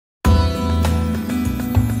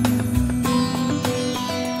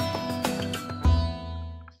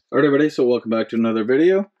Alright everybody, so welcome back to another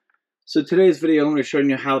video. So today's video I'm going to show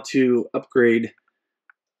you how to upgrade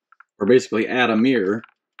or basically add a mirror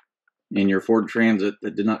in your Ford Transit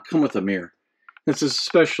that did not come with a mirror. This is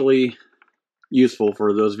especially useful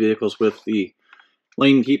for those vehicles with the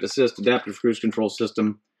lane keep assist adaptive cruise control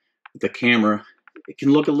system with the camera. It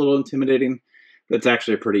can look a little intimidating, but it's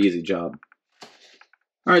actually a pretty easy job.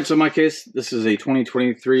 Alright, so in my case, this is a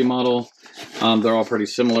 2023 model. They're all pretty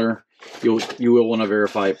similar. You will want to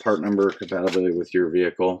verify part number compatibility with your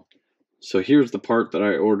vehicle. So here's the part that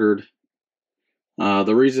I ordered.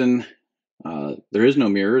 The reason there is no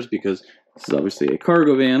mirror is because this is obviously a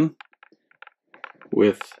cargo van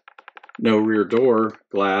with no rear door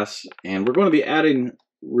glass, and we're going to be adding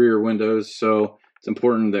rear windows, so it's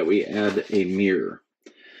important that we add a mirror.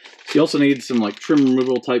 You also need some like trim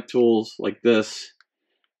removal type tools like this.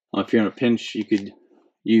 If you're in a pinch, you could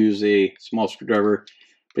use a small screwdriver,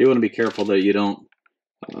 but you want to be careful that you don't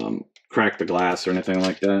crack the glass or anything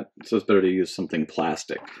like that. So it's better to use something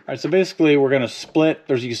plastic. All right, so basically we're going to split.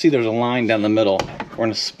 You can see there's a line down the middle. We're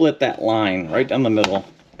going to split that line right down the middle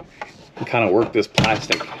and kind of work this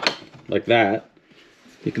plastic like that.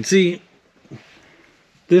 You can see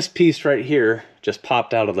this piece right here just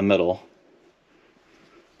popped out of the middle.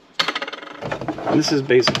 And this is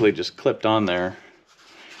basically just clipped on there.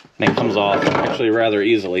 And it comes off actually rather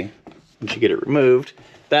easily once you get it removed.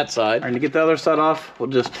 That side. And to get the other side off, we'll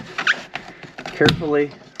just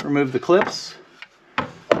carefully remove the clips.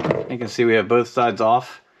 You can see we have both sides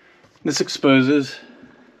off. This exposes,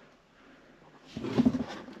 kind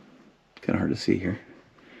of hard to see here,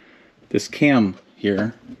 this cam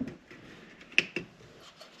here.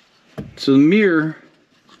 So the mirror,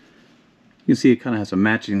 you can see it kind of has a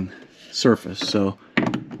matching surface. So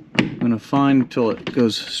I'm going to find until it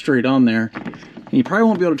goes straight on there. And you probably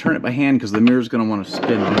won't be able to turn it by hand because the mirror is going to want to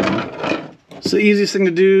spin around. So the easiest thing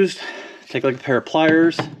to do is take like a pair of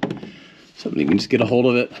pliers, so you can just get a hold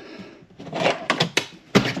of it.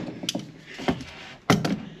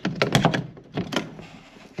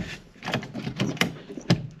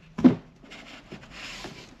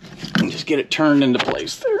 And just get it turned into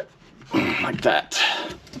place there, like that.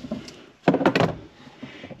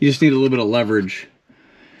 You just need a little bit of leverage.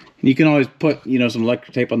 And you can always put, some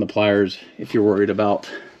electric tape on the pliers if you're worried about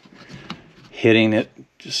hitting it.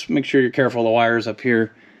 Just make sure you're careful of the wires up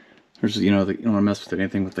here. There's, you don't want to mess with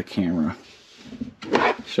anything with the camera.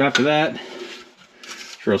 So after that,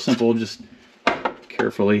 it's real simple. Just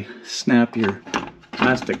carefully snap your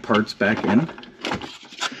plastic parts back in.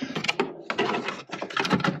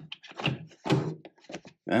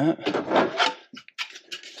 That.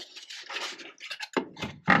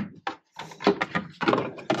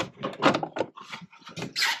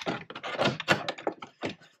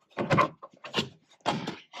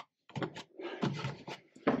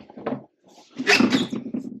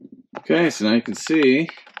 Okay, so now you can see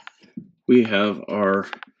we have our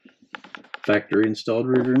factory installed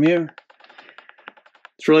rearview mirror.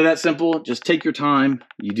 It's really that simple. Just take your time.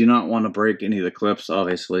 You do not want to break any of the clips,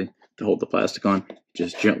 obviously, to hold the plastic on.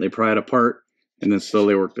 Just gently pry it apart and then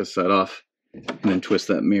slowly work this side off and then twist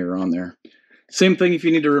that mirror on there. Same thing if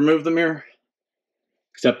you need to remove the mirror,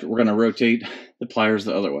 except we're going to rotate the pliers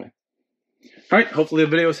the other way. All right, hopefully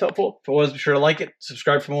the video was helpful. If it was, be sure to like it,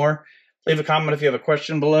 subscribe for more. Leave a comment if you have a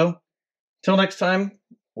question below. Till next time,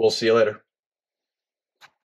 we'll see you later.